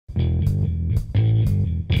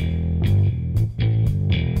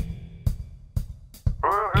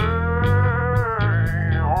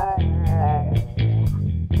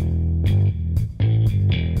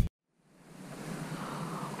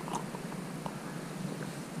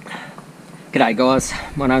G'day guys,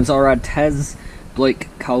 my name's Irad Taz. Bleak,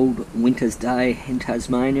 cold winter's day in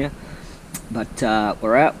Tasmania, but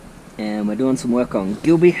we're out and we're doing some work on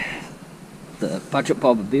Gilby, the budget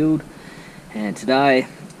bobber build. And today,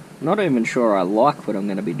 not even sure I like what I'm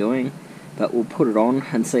going to be doing, but we'll put it on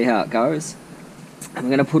and see how it goes. I'm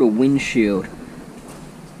going to put a windshield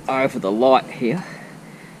over the light here,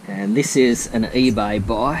 and this is an eBay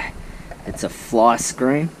buy. It's a fly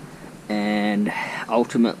screen, and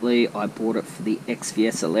ultimately I bought it for the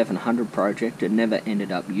XVS 1100 project and never ended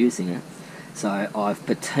up using it, so I've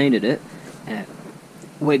patinaed it and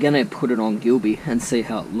we're going to put it on Gilby and see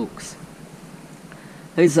how it looks.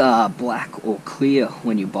 These are black or clear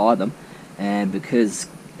when you buy them, and because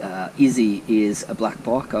Izzy is a black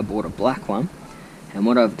bike, I bought a black one. And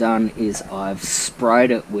what I've done is I've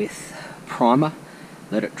sprayed it with primer,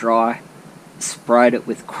 let it dry, sprayed it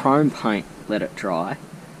with chrome paint, let it dry,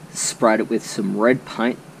 sprayed it with some red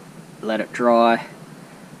paint, let it dry,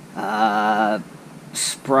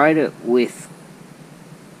 sprayed it with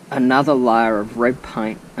another layer of red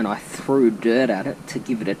paint, and I threw dirt at it to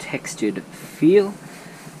give it a textured feel,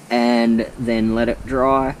 and then let it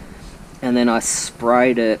dry, and then I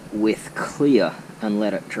sprayed it with clear and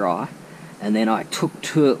let it dry, and then I took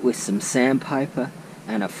to it with some sandpaper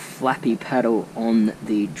and a flappy paddle on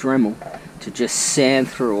the Dremel to just sand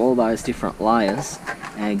through all those different layers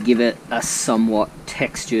and give it a somewhat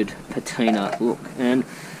textured patina look. And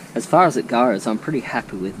as far as it goes, I'm pretty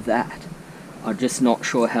happy with that. I'm just not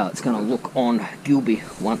sure how it's going to look on Gilby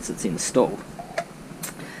once it's installed.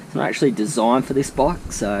 It's not actually designed for this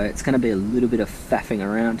bike, so it's going to be a little bit of faffing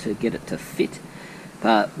around to get it to fit,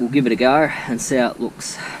 but we'll give it a go and see how it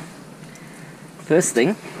looks. First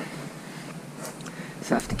thing,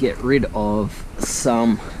 is I have to get rid of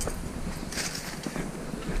some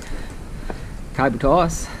cable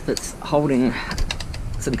ties that's holding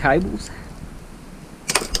some cables.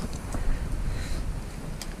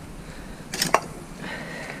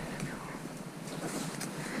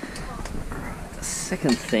 The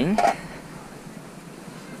second thing,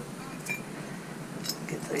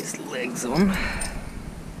 get these legs on.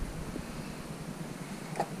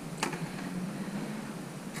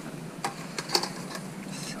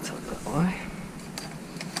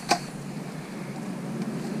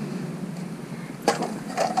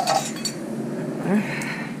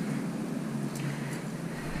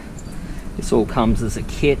 This all comes as a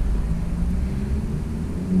kit.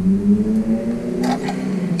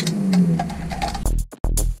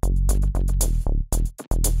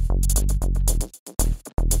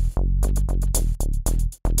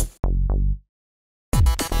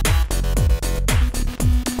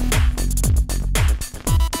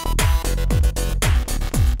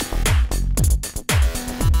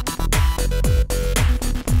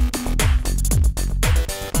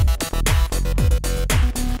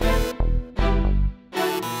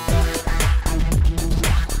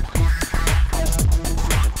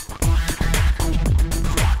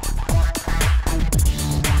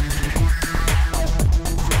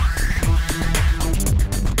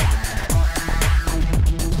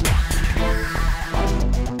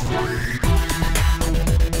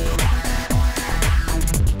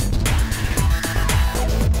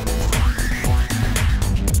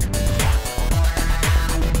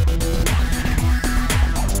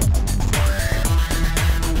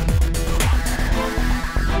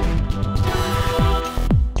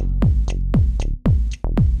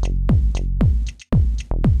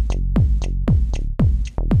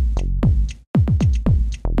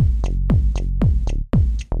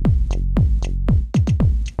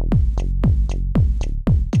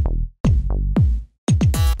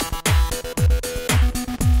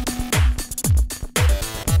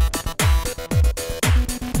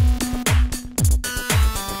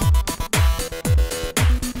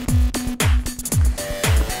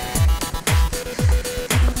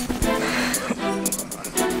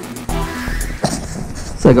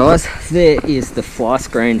 So guys, there is the fly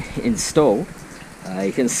screen installed.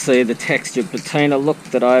 You can see the textured patina look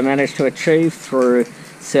that I managed to achieve through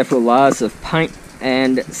several layers of paint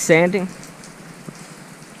and sanding.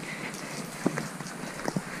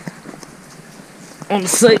 On the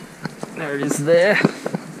seat, there it is there.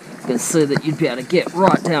 You can see that you'd be able to get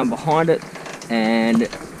right down behind it and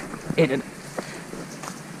it'd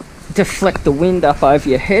deflect the wind up over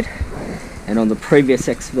your head. And on the previous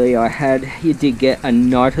XV I had, you did get a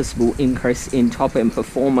noticeable increase in top end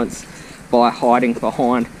performance by hiding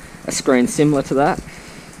behind a screen similar to that.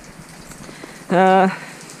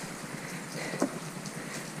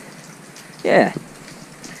 Yeah,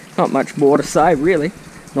 not much more to say really.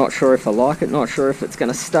 Not sure if I like it, not sure if it's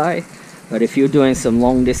going to stay, But if you're doing some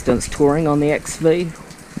long distance touring on the XV,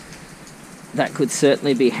 that could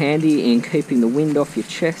certainly be handy in keeping the wind off your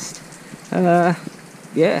chest.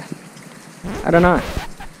 Yeah, I don't know.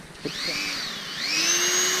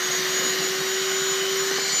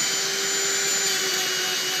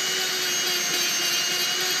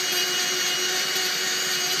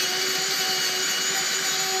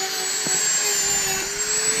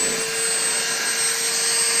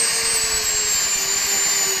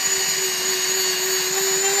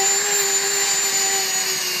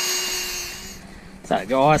 So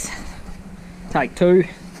guys, take two.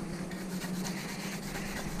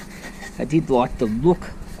 I did like the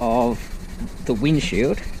look of the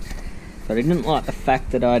windshield, but I didn't like the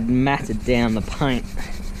fact that I'd matted down the paint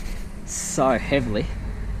so heavily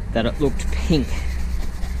that it looked pink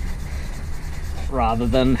rather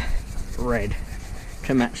than red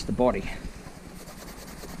to match the body.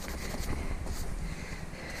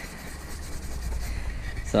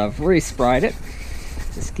 So I've resprayed it,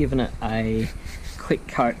 just given it a quick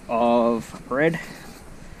coat of red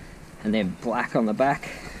and then black on the back,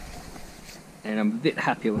 and I'm a bit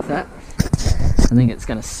happier with that. I think it's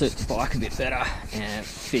going to suit the bike a bit better and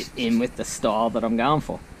fit in with the style that I'm going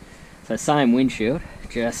for. So same windshield,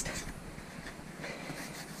 just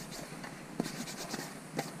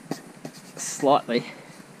slightly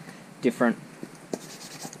different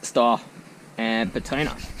style and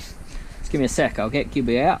patina. Just give me a sec, I'll get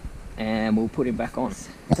Gilby out and we'll put him back on.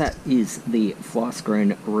 That is the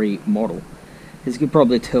flyscreen remodel. As you can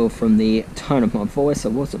probably tell from the tone of my voice, I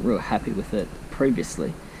wasn't real happy with it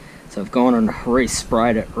previously. So I've gone and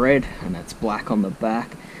resprayed it red, and it's black on the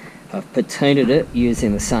back. I've patinaed it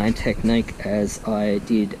using the same technique as I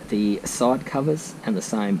did the side covers and the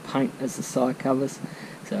same paint as the side covers.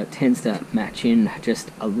 So it tends to match in just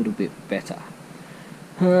a little bit better.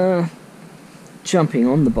 Jumping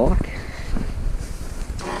on the bike,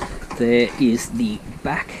 there is the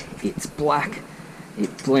back. It's black.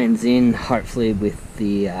 It blends in hopefully with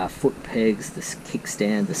the foot pegs, the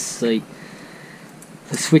kickstand, the seat,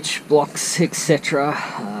 the switch blocks,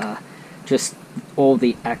 etc. Just all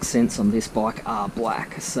the accents on this bike are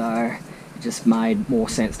black, so it just made more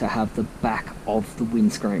sense to have the back of the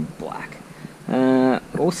windscreen black.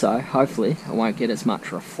 Also, hopefully I won't get as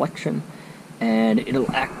much reflection, and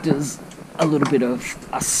it'll act as a little bit of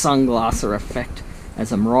a sunglasser effect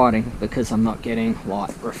as I'm riding, because I'm not getting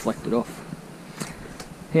light reflected off.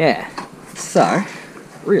 Yeah, so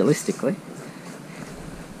realistically,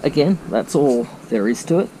 again, that's all there is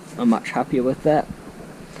to it. I'm much happier with that.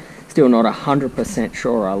 Still not 100%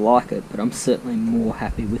 sure I like it, but I'm certainly more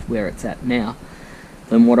happy with where it's at now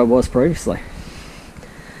than what I was previously.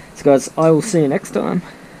 So guys, I will see you next time.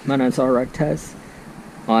 My name's Taz.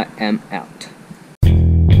 I am out.